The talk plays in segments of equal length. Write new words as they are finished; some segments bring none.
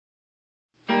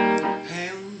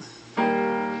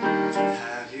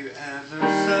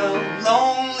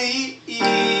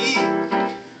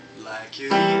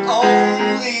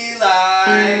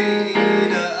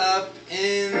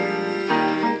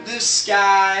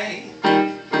light,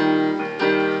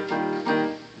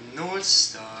 North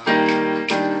Star.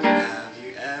 Have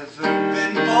you ever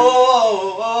been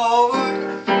bored,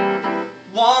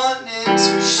 wanting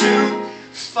to shoot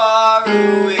far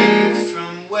away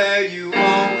from where you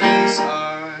always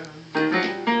are?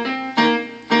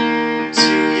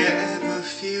 Do you ever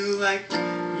feel like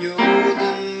you're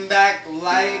holding back,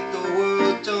 like the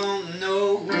world don't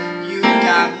know you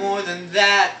got more than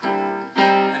that,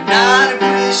 and not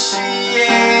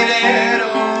appreciated,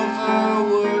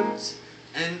 overworked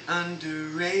and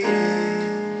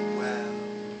underrated? Well,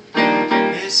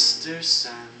 Mr.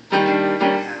 Sun,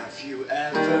 have you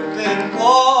ever been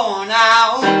worn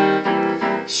out,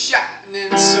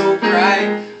 shining so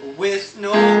bright with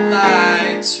no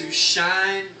light to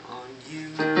shine on you?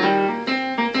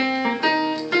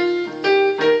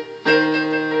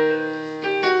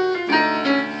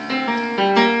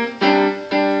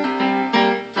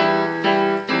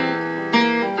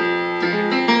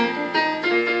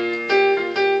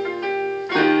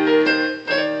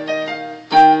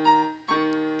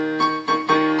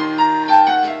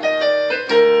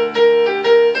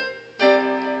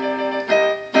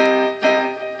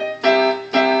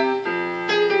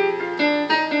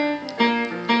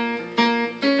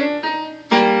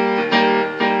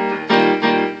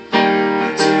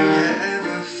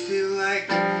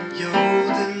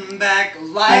 Back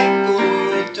like the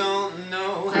world don't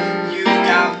know you've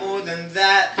got more than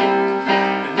that,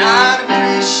 not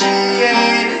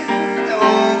appreciated,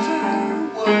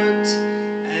 overworked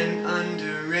and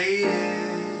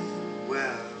underrated?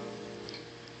 Well,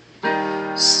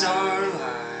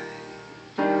 starlight,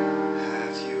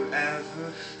 have you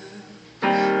ever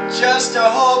felt just a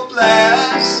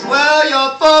hopeless? Well,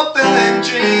 you're fulfilling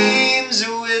dreams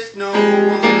with no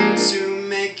one to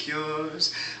make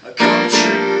yours come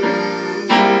true,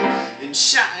 and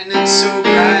shining so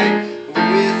bright